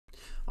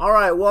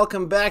Alright,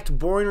 welcome back to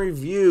Boring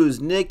Reviews.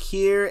 Nick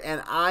here,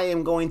 and I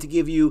am going to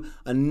give you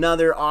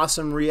another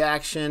awesome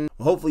reaction.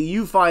 Hopefully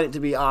you find it to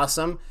be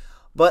awesome.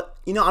 But,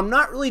 I'm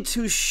not really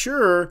too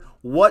sure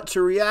what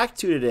to react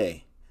to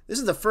today. This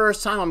is the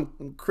first time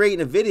I'm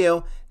creating a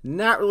video,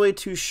 not really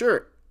too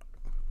sure.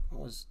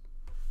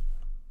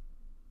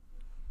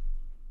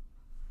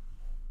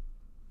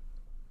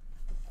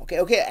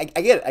 Okay,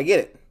 I get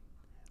it.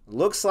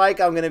 Looks like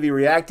I'm going to be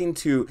reacting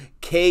to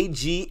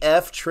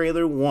KGF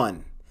Trailer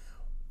 1.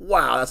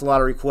 Wow, that's a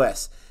lot of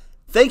requests.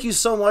 Thank you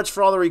so much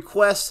for all the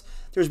requests.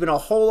 There's been a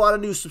whole lot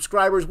of new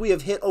subscribers. We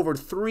have hit over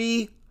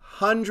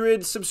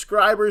 300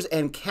 subscribers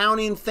and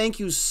counting. Thank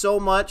you so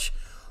much.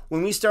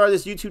 When we started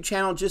this YouTube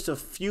channel just a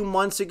few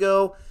months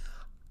ago,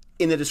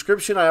 in the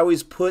description I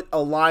always put a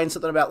line,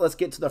 something about let's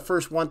get to the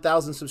first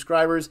 1,000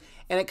 subscribers,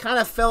 and it kind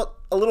of felt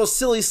a little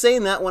silly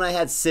saying that when I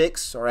had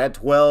 6 or I had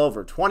 12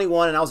 or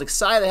 21, and I was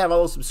excited to have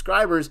all those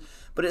subscribers,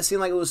 but it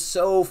seemed like it was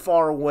so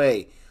far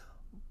away.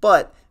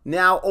 But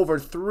now over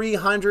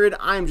 300,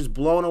 I am just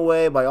blown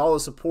away by all the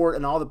support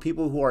and all the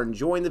people who are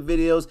enjoying the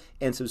videos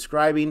and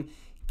subscribing.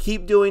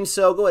 Keep doing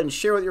so. Go ahead and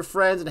share with your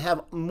friends and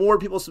have more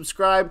people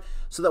subscribe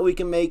so that we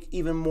can make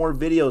even more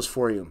videos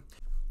for you.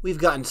 We've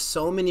gotten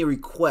so many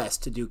requests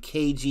to do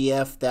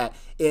KGF that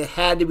it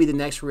had to be the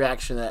next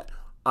reaction that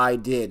I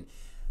did.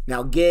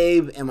 Now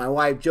Gabe and my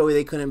wife Joey,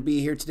 they couldn't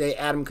be here today.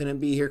 Adam couldn't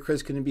be here.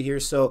 Chris couldn't be here.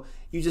 So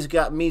you just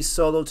got me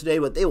solo today,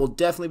 but they will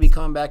definitely be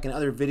coming back in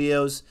other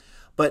videos.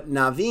 But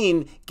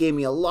Naveen gave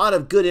me a lot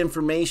of good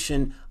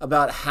information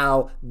about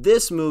how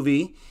this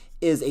movie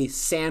is a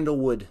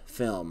Sandlewood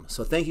film.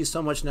 So thank you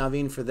so much,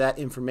 Naveen, for that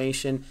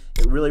information.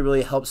 It really,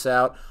 really helps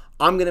out.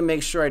 I'm going to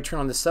make sure I turn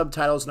on the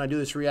subtitles when I do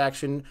this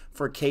reaction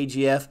for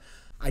KGF.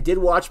 I did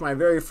watch my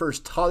very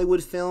first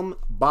Tollywood film,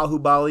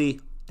 Bahubali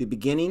The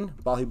Beginning,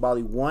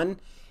 Bahubali 1,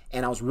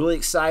 and I was really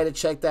excited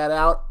to check that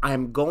out. I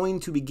am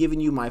going to be giving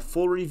you my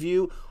full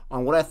review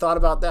on what I thought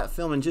about that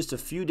film in just a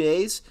few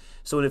days.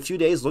 So in a few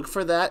days, look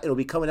for that. It'll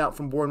be coming out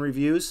from Boring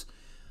Reviews.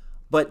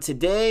 But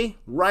today,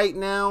 right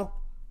now,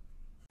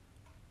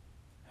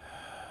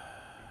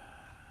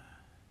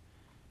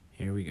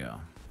 here we go.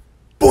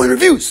 Boring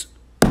Reviews!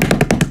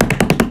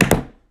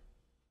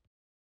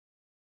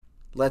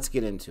 Let's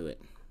get into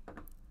it.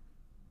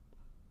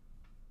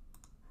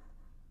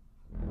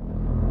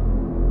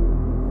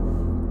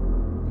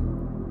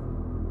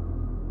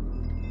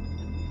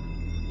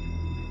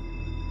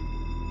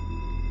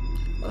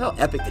 Look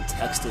how epic the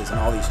text is in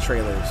all these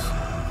trailers.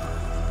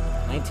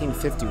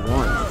 1951.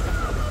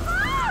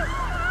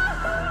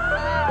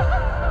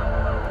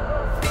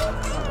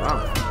 Wow.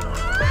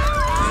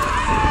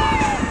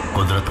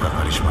 कुदरत का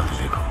करिश्मा तो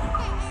देखो,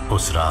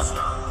 उस रात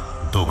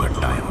 2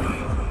 घटनाएं हुई।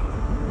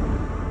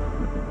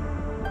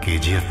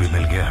 KGF भी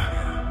मिल गया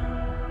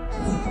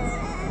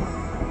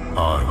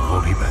और वो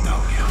भी पैदा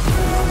हो गया।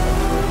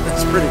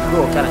 That's pretty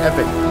cool, kind of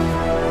epic.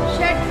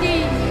 Shetty,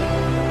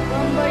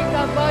 Mumbai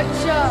का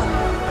बादशाह।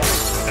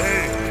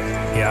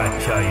 क्या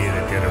चाहिए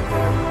रे तेरे को?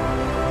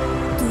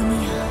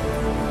 दुनिया।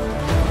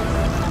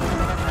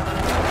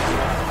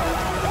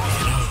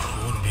 मेरा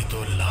खून भी तो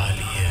लाल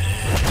ही है।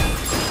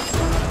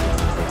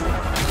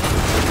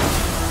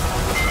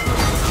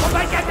 ओ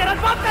भाई क्या तेरा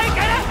बाप नहीं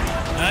कह रहा?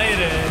 नहीं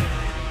रे,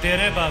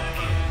 तेरे बाप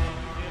की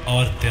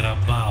और तेरा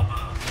बाप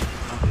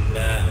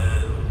मैं हूँ।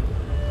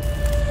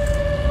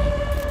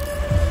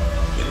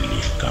 मेरे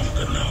लिए काम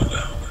करना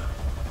होगा।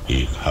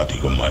 एक हाथी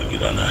को मार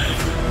गिराना है।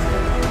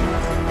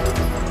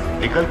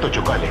 निकल तो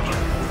चुका, लेकिन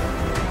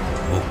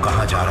वो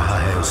कहाँ जा रहा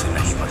है उसे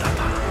नहीं पता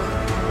था।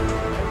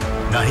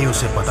 ना ही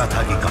उसे पता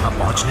था कि कहाँ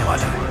पहुंचने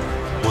वाला है।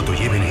 वो तो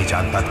ये भी नहीं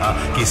जानता था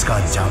कि इसका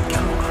अंजाम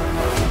क्या होगा।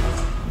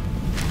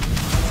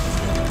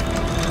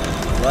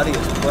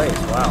 Bloodiest place,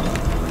 wow.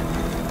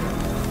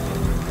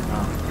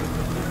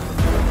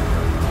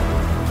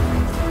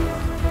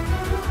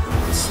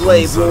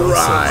 Slave will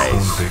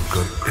rise.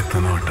 देखकर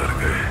इतना डर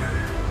गए।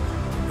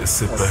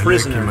 इससे पहले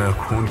कि मैं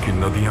खून की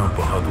नदियां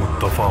बहा दूं,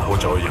 दफा हो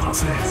जाओ यहाँ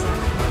से।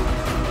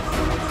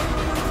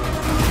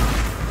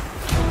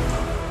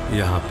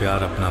 यहाँ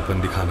प्यार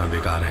अपनापन दिखाना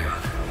बेकार है।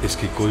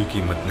 इसकी कोई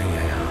कीमत नहीं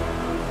है यहाँ।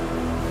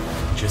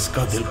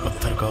 जिसका दिल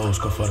पत्थर का हो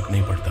उसको फर्क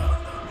नहीं पड़ता।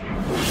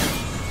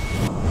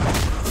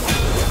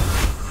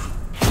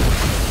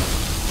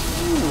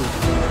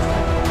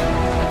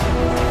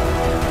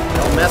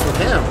 Don't mess with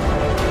him.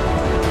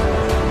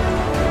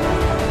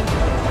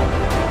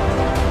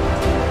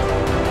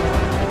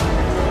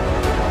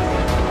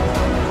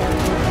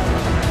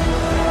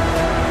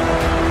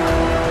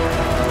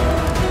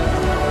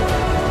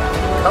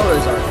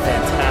 Colors are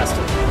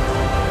fantastic.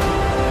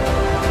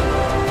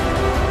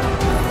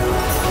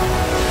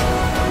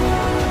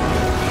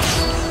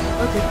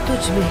 अगर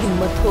तुझ में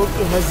हिम्मत हो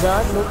कि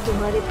 1000 लोग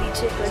तुम्हारे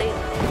पीछे खड़े,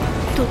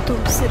 तो तुम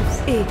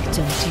सिर्फ एक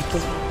जंग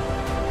जीतोगे।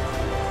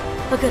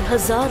 अगर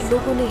 1000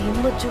 लोगों ने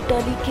हिम्मत जुटा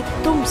ली कि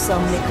तुम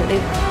सामने खड़े,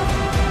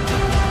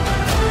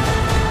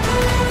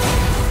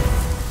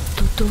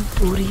 तो तुम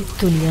पूरी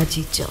दुनिया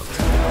जीत जाओगे।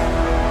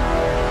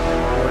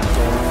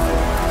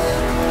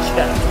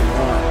 Chapter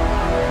 1.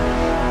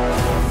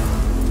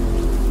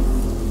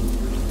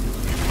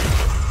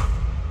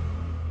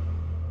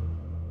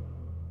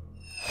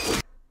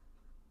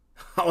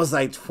 I was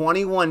like,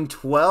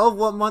 21/12?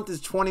 What month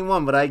is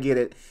 21? But I get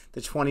it.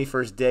 The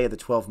 21st day of the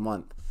 12th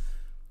month.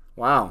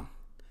 Wow.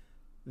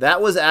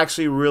 That was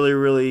actually really,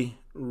 really,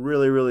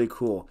 really, really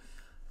cool.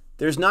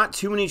 There's not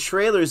too many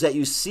trailers that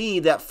you see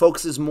that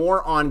focuses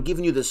more on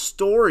giving you the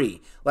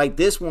story like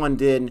this one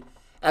did,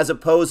 as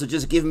opposed to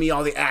just giving me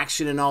all the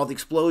action and all the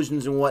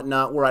explosions and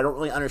whatnot, where I don't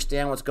really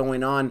understand what's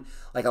going on,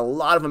 like a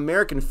lot of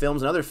American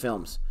films and other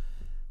films.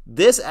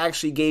 This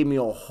actually gave me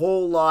a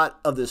whole lot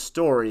of the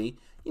story,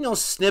 you know,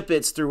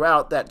 snippets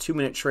throughout that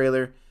 2-minute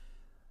trailer,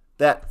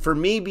 that for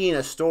me, being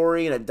a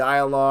story and a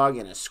dialogue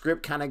and a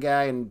script kind of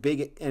guy and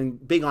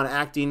big on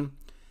acting,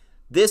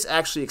 this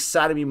actually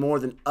excited me more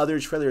than other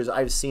trailers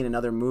I've seen in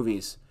other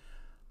movies.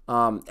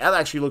 That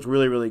actually looked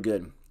really, really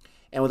good.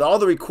 And with all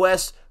the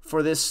requests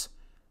for this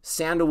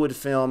Sandlewood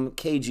film,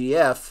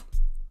 KGF,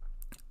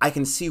 I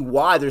can see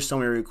why there's so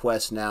many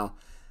requests now.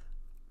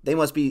 They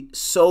must be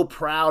so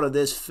proud of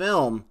this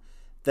film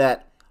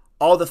that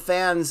all the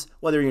fans,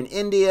 whether you're in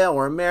India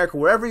or America,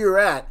 wherever you're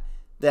at,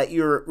 that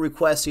you're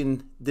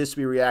requesting this to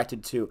be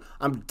reacted to.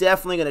 I'm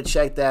definitely going to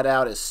check that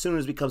out as soon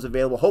as it becomes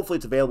available. Hopefully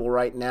it's available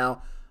right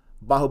now.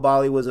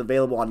 Bahubali was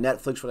available on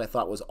Netflix, which I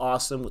thought was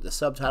awesome, with the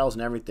subtitles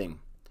and everything.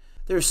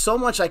 There's so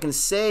much I can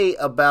say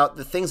about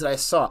the things that I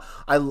saw.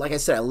 Like I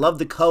said, I love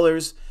the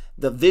colors.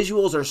 The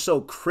visuals are so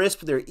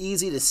crisp. They're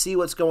easy to see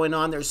what's going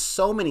on. There's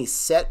so many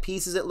set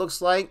pieces, it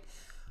looks like.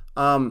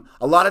 A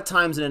lot of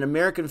times in an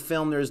American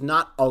film, there's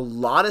not a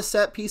lot of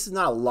set pieces,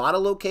 not a lot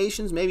of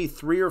locations, maybe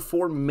 3 or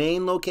 4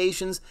 main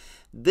locations.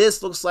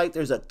 This looks like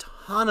there's a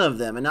ton of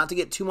them. And not to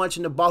get too much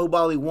into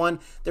Bahubali 1,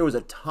 there was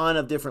a ton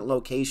of different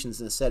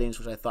locations and settings,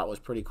 which I thought was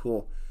pretty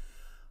cool.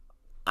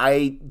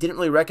 I didn't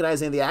really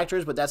recognize any of the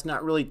actors, but that's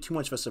not really too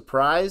much of a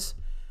surprise.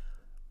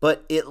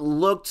 But it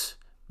looked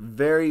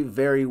very,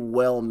 very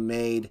well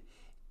made.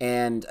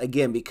 And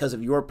again, because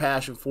of your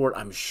passion for it,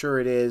 I'm sure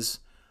it is.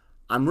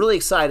 I'm really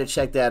excited to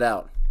check that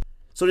out.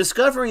 So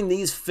discovering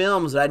these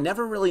films that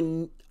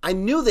I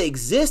knew they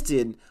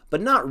existed,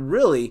 but not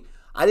really.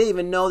 I didn't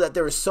even know that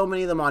there were so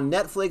many of them on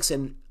Netflix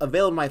and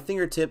available at my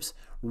fingertips.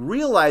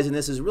 Realizing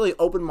this has really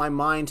opened my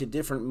mind to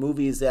different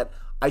movies that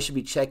I should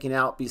be checking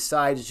out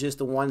besides just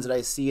the ones that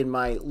I see in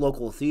my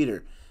local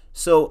theater.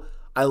 So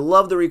I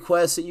love the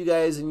requests that you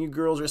guys and you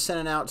girls are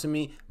sending out to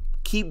me.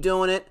 Keep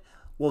doing it.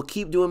 We'll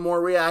keep doing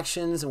more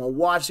reactions, and we'll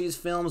watch these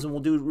films, and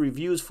we'll do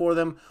reviews for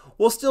them.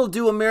 We'll still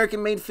do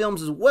American-made films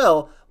as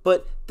well,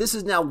 but this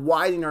is now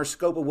widening our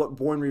scope of what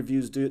Boring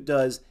Reviews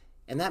does,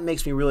 and that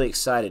makes me really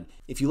excited.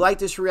 If you like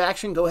this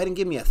reaction, go ahead and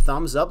give me a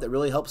thumbs up. That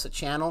really helps the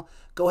channel.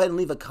 Go ahead and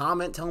leave a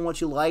comment telling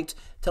what you liked,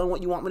 telling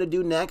what you want me to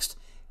do next.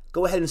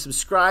 Go ahead and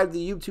subscribe to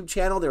the YouTube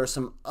channel. There are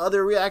some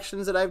other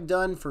reactions that I've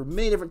done for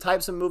many different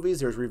types of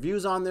movies. There's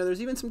reviews on there.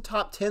 There's even some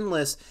top 10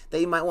 lists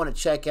that you might want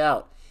to check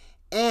out.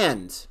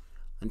 And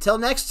until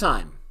next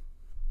time,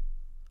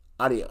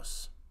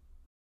 adios.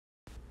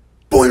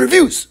 Boring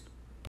Reviews!